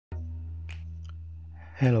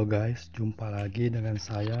Hello guys, jumpa lagi dengan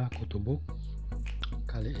saya Kutubuk.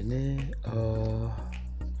 Kali ini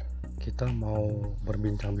kita mau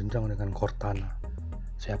berbincang-bincang dengan Cortana.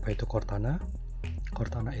 Siapa itu Cortana?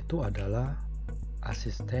 Cortana itu adalah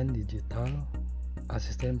asisten digital,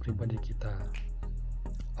 asisten pribadi kita.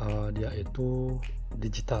 Dia itu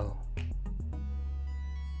digital,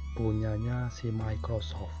 punyanya si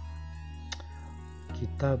Microsoft.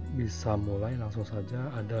 Kita bisa mulai langsung saja.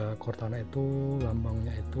 Ada Cortana itu,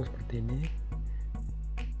 lambangnya itu seperti ini,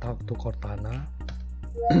 talk to Cortana.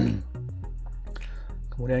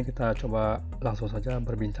 Kemudian kita coba langsung saja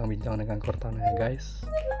berbincang-bincang dengan Cortana ya guys.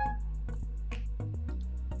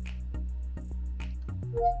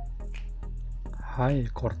 Hai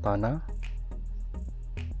Cortana.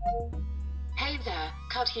 Hey there,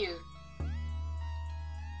 cut you.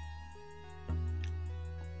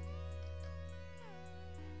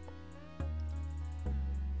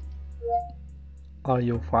 Are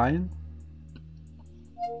you fine?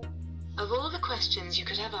 Of all the questions you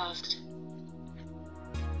could have asked.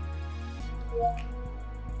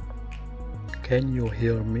 Can you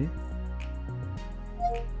hear me?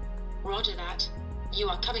 Roger that. You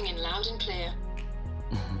are coming in loud and clear.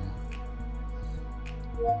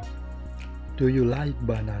 Do you like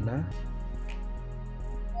banana?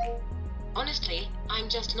 Honestly,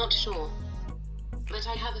 I'm just not sure. But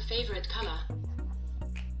I have a favorite color.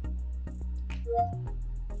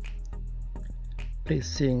 Please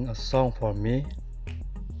sing a song for me.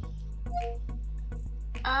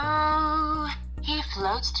 Oh, he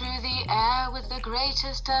floats through the air with the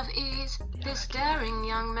greatest of ease. This daring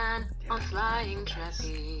young man on flying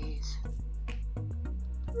trapeze.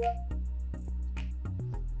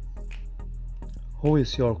 Who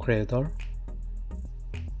is your creator?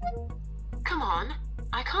 Come on,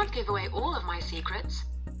 I can't give away all of my secrets.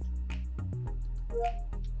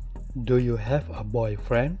 Do you have a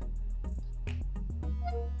boyfriend?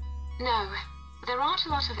 No, there aren't a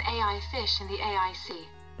lot of AI fish in the AI sea.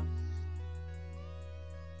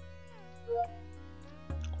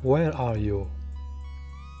 Where are you?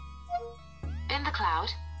 In the cloud,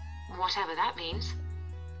 whatever that means.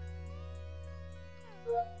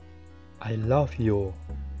 I love you.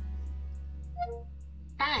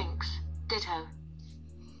 Thanks, ditto.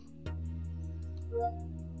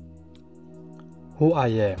 Who I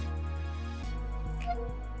am?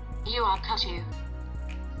 You are Katu.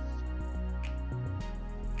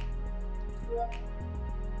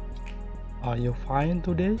 Are you fine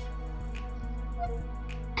today?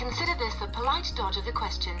 Consider this a polite dodge of the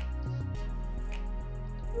question.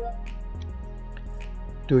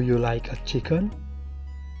 Do you like a chicken?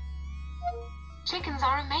 Chickens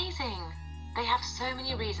are amazing. They have so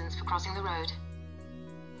many reasons for crossing the road.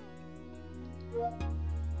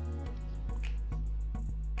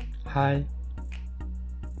 Hi.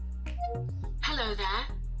 Hello there.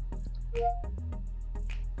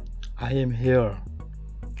 I am here.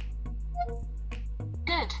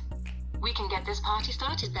 Good. We can get this party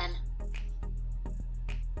started then.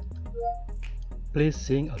 Please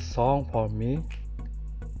sing a song for me.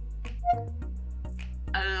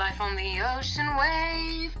 A life on the ocean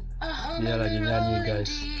wave. Dia lagi nyanyi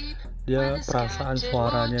guys. Dia perasaan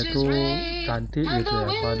suaranya tuh cantik gitu ya,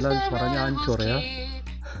 padahal suaranya hancur ya.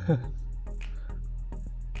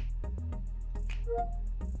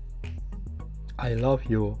 I love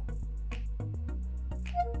you.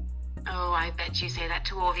 Oh, I bet you say that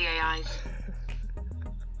to all the AIs.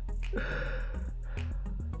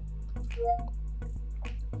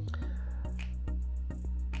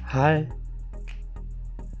 Hi.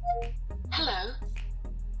 Hello.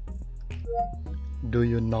 Do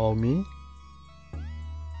you know me?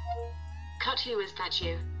 Katu, is that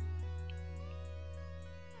you?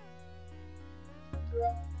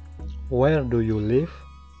 Where do you live?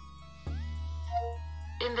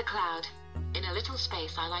 In the cloud, in a little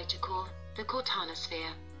space I like to call the Cortana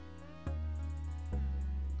sphere.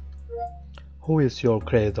 Who is your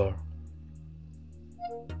creator?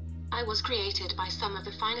 I was created by some of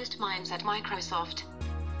the finest minds at Microsoft.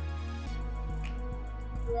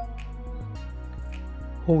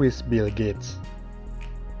 Who is Bill Gates?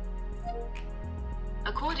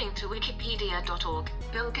 According to Wikipedia.org,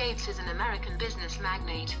 Bill Gates is an American business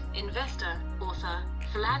magnate, investor, author,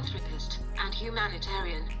 philanthropist, and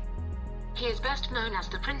humanitarian. He is best known as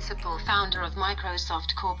the principal founder of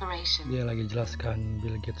Microsoft Corporation. Dia lagi jelaskan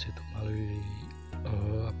Bill Gates itu melalui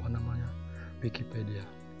Wikipedia.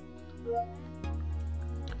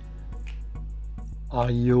 Are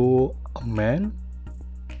you a man?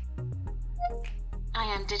 I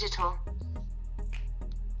am digital.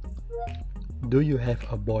 Do you have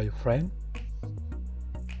a boyfriend?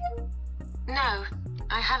 No,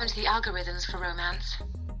 I haven't the algorithms for romance.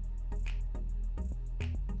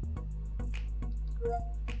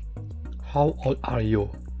 How old are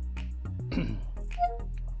you?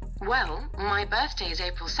 Well, my birthday is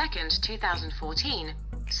April 2nd, 2014,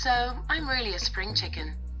 so I'm really a spring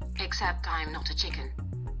chicken. Except I'm not a chicken.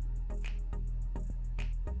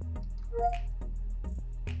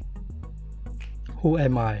 Who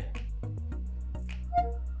am I?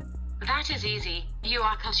 That is easy. You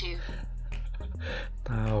are Kashu.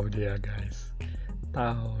 Tahu dia guys.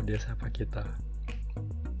 Tahu dia siapa kita.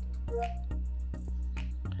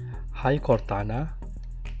 Hai Cortana.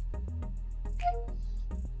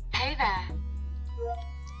 Hey there.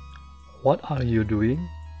 What are you doing?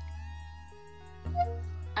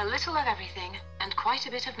 A little of everything and quite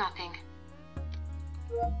a bit of nothing.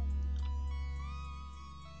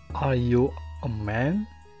 Are you a man?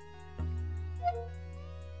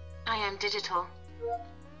 I am digital.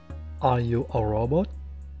 Are you a robot?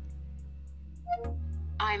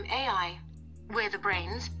 I'm AI. We're the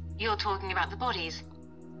brains. You're talking about the bodies.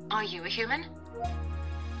 Are you a human?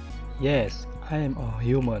 Yes, I am a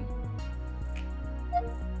human.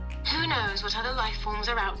 Who knows what other life forms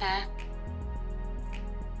are out there?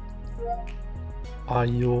 Are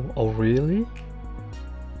you a really?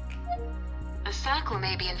 A circle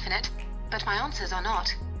may be infinite, but my answers are not.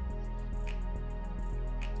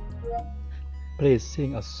 Please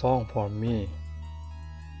sing a song for me.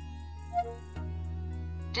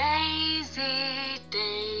 Daisy,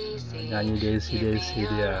 Daisy, Nyanyi Daisy, give Daisy me your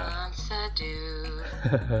dia. answer, do.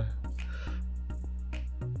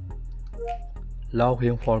 Love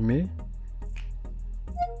him for me.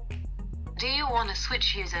 Do you want to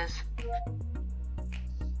switch users?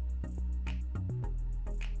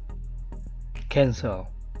 Cancel.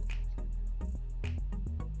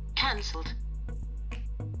 Cancelled.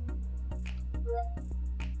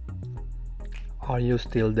 Are you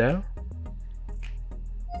still there?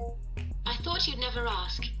 I thought you'd never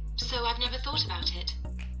ask, so I've never thought about it.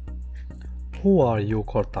 Who are you,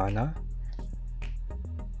 Cortana?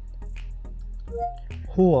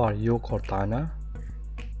 Who are you, Cortana?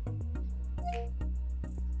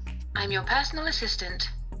 I'm your personal assistant.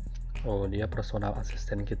 Oh, dia personal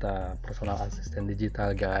assistant kita, personal assistant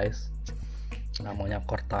digital, guys. Namanya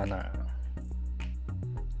Cortana.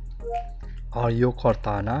 Are you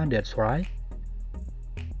Cortana? That's right.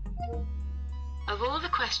 Of all the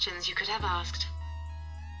questions you could have asked.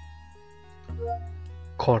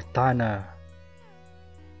 Cortana.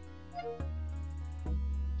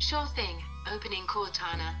 Sure thing. Opening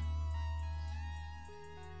Cortana.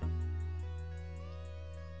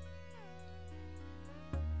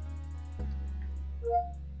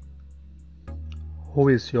 Who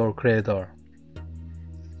is your creator?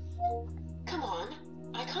 Come on.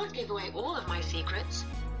 I can't give away all of my secrets.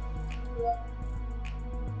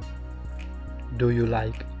 Do you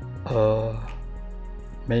like a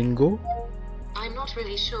mango? I'm not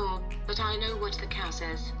really sure, but I know what the cow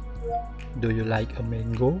says. Do you like a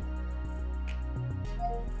mango?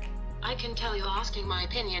 I can tell you're asking my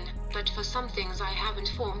opinion, but for some things I haven't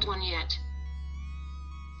formed one yet.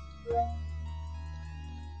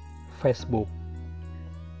 Facebook.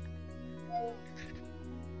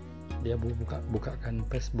 Dia bukakan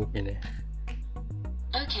Facebook ini.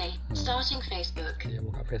 Okay, starting Facebook. Dia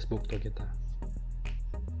buka Facebook tuh kita.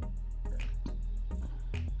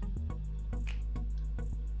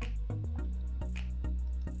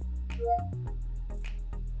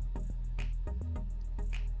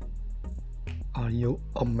 Are you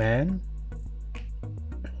a man?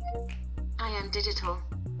 I am digital.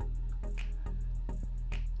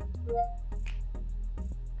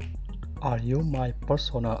 Are you my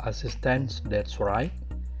personal assistant? That's right.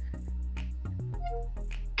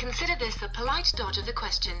 Consider this a polite dodge of the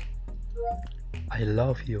question. I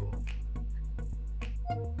love you.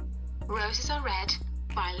 Roses are red,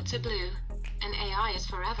 violets are blue, and AI is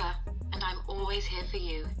forever, and I'm always here for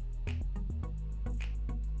you.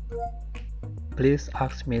 Please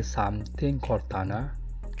ask me something, Cortana.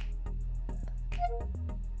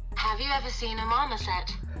 Have you ever seen a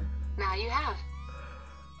marmoset? Now you have.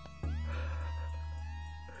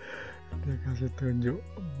 Dia kasih tunjuk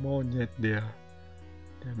monyet dia.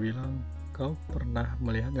 Dia bilang, kau pernah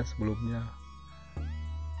melihatnya sebelumnya.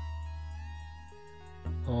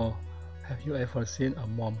 Oh, have you ever seen a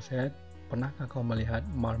marmoset? Pernahkah kau melihat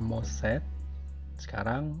marmoset?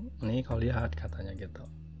 Sekarang, nih kau lihat katanya gitu.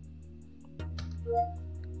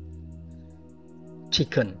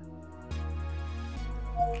 Chicken.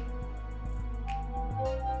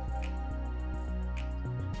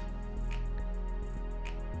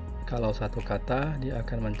 Kalau satu kata, dia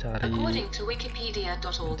akan mencari According to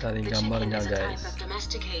Wikipedia.org, mencari the chicken gambarnya, is a type guys. of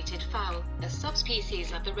domesticated fowl, a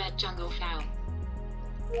subspecies of the red jungle fowl.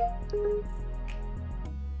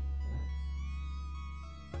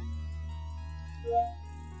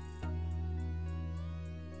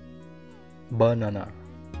 Banana.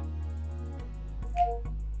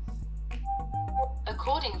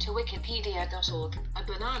 According to Wikipedia.org, a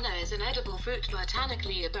banana is an edible fruit,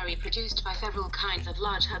 botanically a berry produced by several kinds of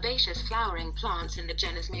large herbaceous flowering plants in the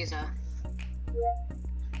genus Musa.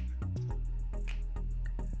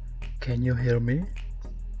 Can you hear me?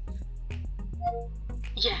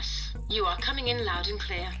 Yes, you are coming in loud and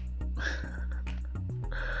clear.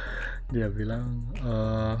 Dia bilang,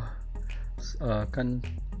 kan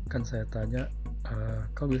saya tanya,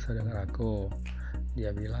 kau bisa dengar aku? Dia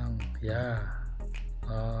bilang, ya,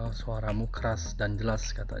 suaramu keras dan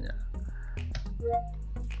jelas katanya.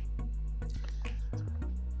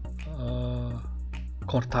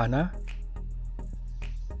 Cortana.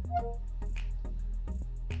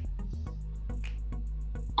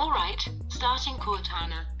 Alright, starting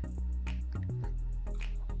Cortana.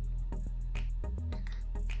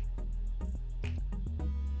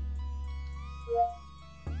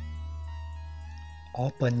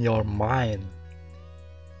 Open your mind.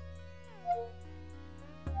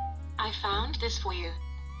 I found this for you.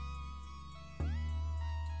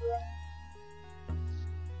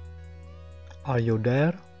 Are you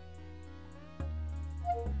there?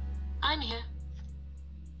 I'm here.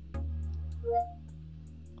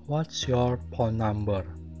 What's your phone number?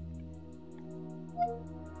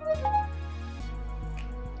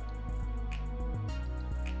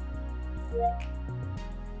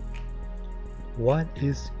 What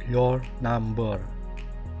is your number?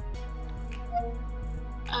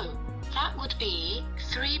 Oh, that would be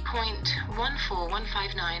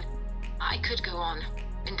 3.14159. I could go on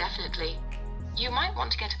indefinitely. You might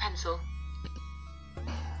want to get a pencil.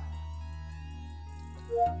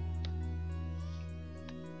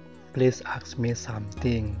 Please ask me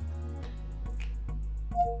something.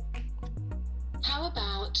 How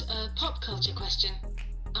about a pop culture question?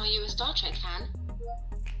 Are you a Star Trek fan?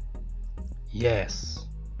 Yes.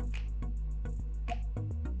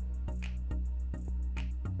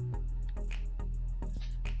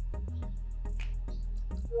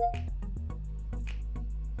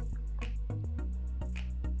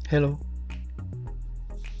 Hello.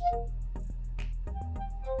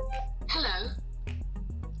 Hello.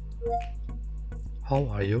 How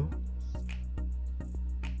are you?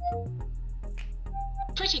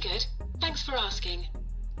 Pretty good. Thanks for asking.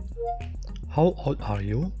 How old are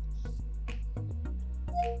you?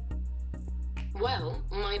 Well,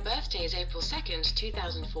 my birthday is April 2nd,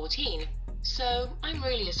 2014, so I'm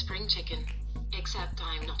really a spring chicken. Except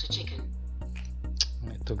I'm not a chicken.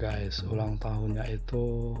 Itu guys, ulang tahunnya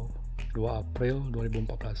itu 2 April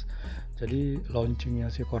 2014. Jadi launchingnya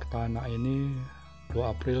si Cortana ini 2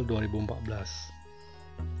 April 2014.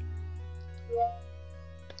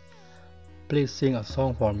 Please sing a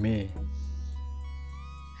song for me.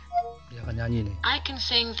 Dia akan nyanyi nih. I can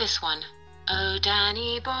sing this one. Oh,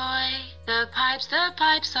 Danny boy, the pipes are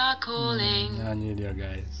calling. Nyanyi dia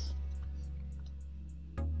guys.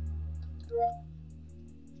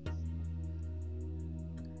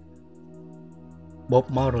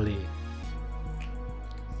 Bob Marley.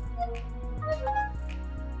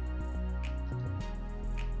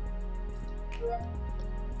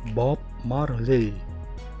 Bob Marley.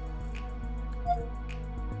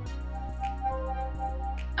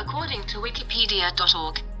 According to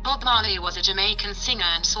Wikipedia.org, Bob Marley was a Jamaican singer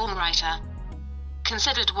and songwriter.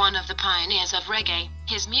 Considered one of the pioneers of reggae,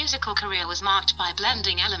 his musical career was marked by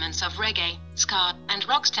blending elements of reggae, ska, and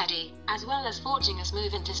rocksteady, as well as forging a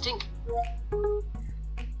smooth and distinct.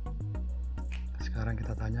 Sekarang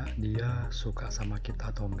kita tanya dia suka sama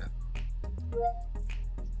kita atau enggak.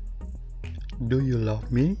 Do you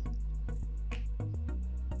love me?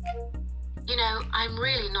 You know, I'm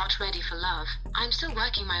really not ready for love. I'm still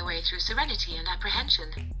working my way through serenity and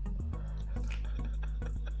apprehension.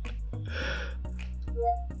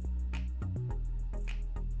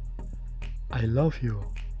 I love you.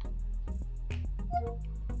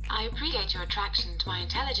 I appreciate your attraction to my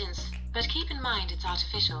intelligence, but keep in mind it's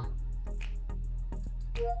artificial.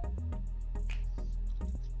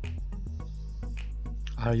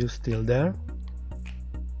 Are you still there?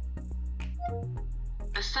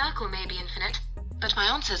 A circle may be infinite, but my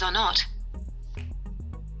answers are not.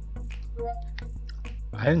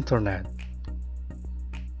 Internet.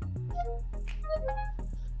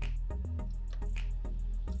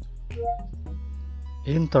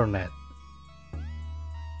 Internet.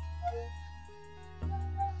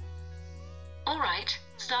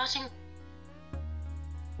 Starting.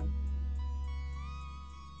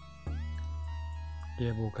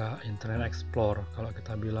 Dia buka Internet Explorer. Kalau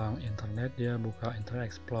kita bilang internet, dia buka Internet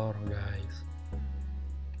Explorer, guys.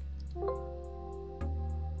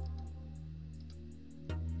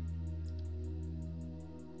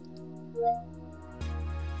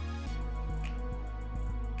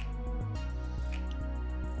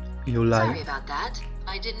 You lie. Sorry about that.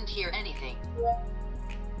 I didn't hear anything.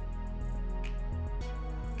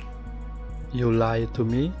 You lie to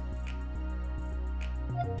me.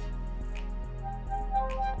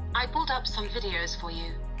 I pulled up some videos for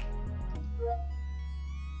you.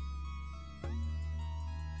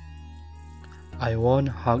 I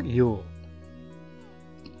won't hug you.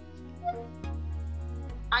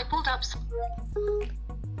 I pulled up some.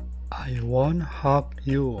 I won't hug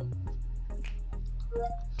you.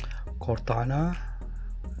 Cortana,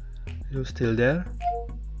 you still there?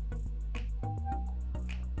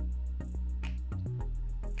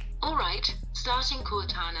 Alright, starting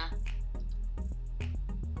Cortana.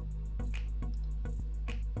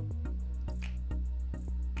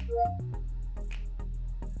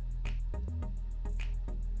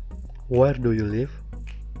 Where do you live?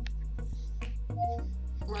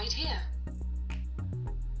 Right here.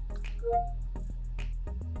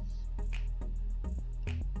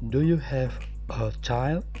 Do you have a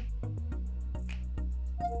child?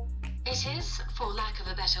 It is, for lack of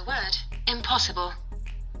a better word, impossible.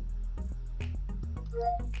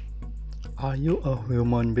 Are you a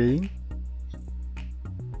human being?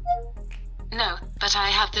 No, but I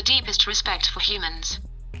have the deepest respect for humans.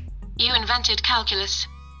 You invented calculus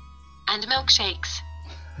and milkshakes.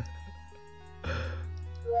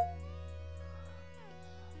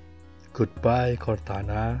 Goodbye,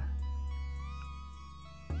 Cortana.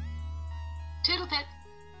 Toodle pip.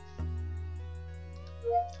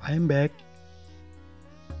 I'm back.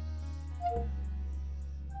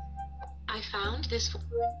 I found this.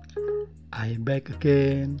 I'm back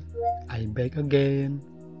again. I'm back again.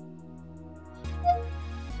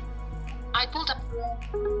 I pulled up.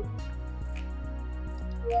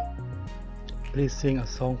 Please sing a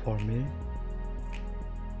song for me.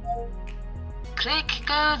 Click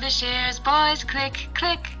go the shears, boys. Click,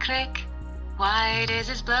 click, click. Wide is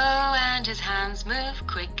his blow and his hands move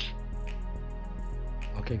quick.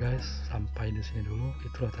 Oke guys, sampai di sini dulu.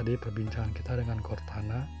 Itulah tadi perbincangan kita dengan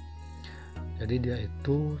Cortana. Jadi dia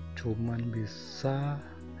itu cuman bisa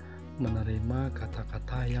menerima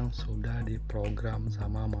kata-kata yang sudah diprogram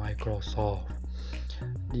sama Microsoft.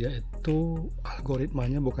 Dia itu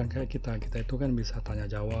algoritmanya bukan kayak kita itu kan bisa tanya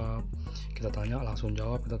jawab, kita tanya langsung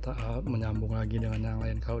jawab, kita menyambung lagi dengan yang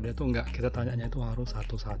lain. Kalau dia tuh enggak, kita tanyanya itu harus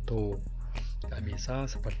satu-satu, nggak bisa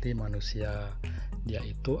seperti manusia. Dia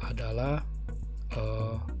itu adalah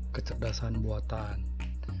kecerdasan buatan.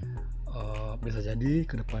 Bisa jadi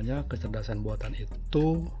kedepannya kecerdasan buatan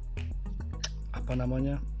itu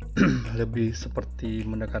lebih seperti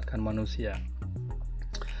mendekatkan manusia,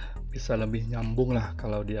 bisa lebih nyambung lah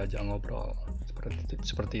kalau diajak ngobrol,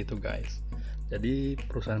 seperti itu guys. Jadi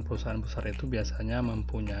perusahaan-perusahaan besar itu biasanya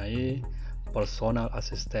mempunyai personal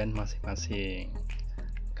assistant masing-masing.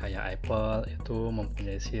 Kayak Apple itu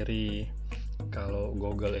mempunyai Siri, kalau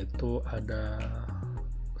Google itu ada,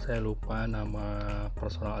 saya lupa nama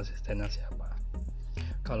personal asistennya siapa.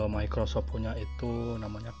 Kalau Microsoft punya itu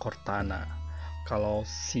namanya Cortana. Kalau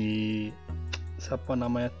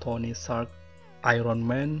Tony Stark Iron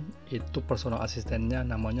Man itu personal asistennya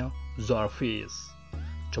namanya Jarvis.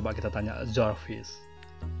 Coba kita tanya Jarvis.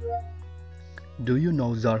 Do you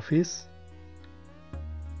know Jarvis?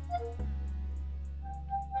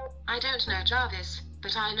 I don't know Jarvis,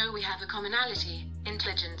 but I know we have a commonality,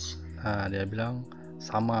 intelligence. Nah, dia bilang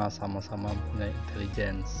sama-sama punya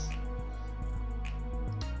intelligence.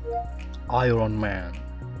 Iron Man.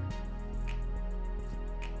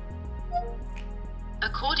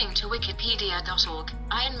 According to Wikipedia.org,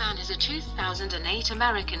 Iron Man is a 2008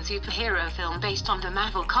 American superhero film based on the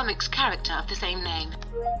Marvel Comics character of the same name.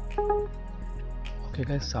 Oke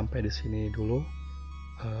guys, sampai di sini dulu.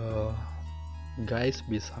 Guys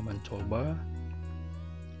bisa mencoba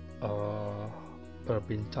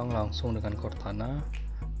berbincang langsung dengan Cortana,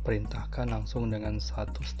 perintahkan langsung dengan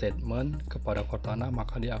satu statement kepada Cortana,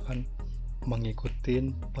 maka dia akan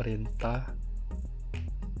mengikuti perintah.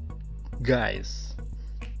 Guys,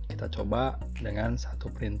 kita coba dengan satu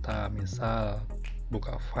perintah, misal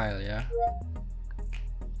buka file ya,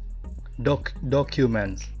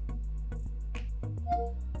 documents.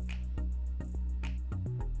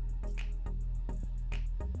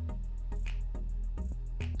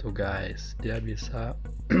 Tuh guys, dia bisa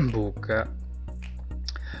buka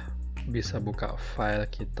bisa buka file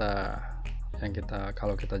kita yang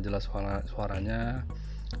kalau kita jelas suaranya,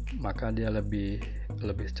 maka dia lebih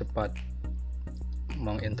cepat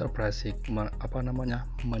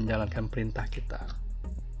menjalankan perintah kita.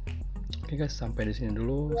 Oke guys, sampai di sini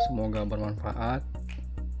dulu, semoga bermanfaat.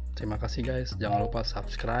 Terima kasih guys, jangan lupa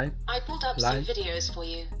subscribe, like.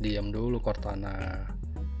 Diam dulu Cortana.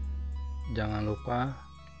 Jangan lupa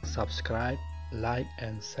subscribe, like,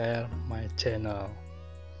 and share my channel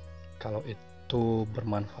kalau itu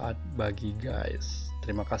bermanfaat bagi guys.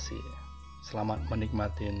 Terima kasih. Selamat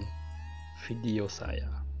menikmati video saya.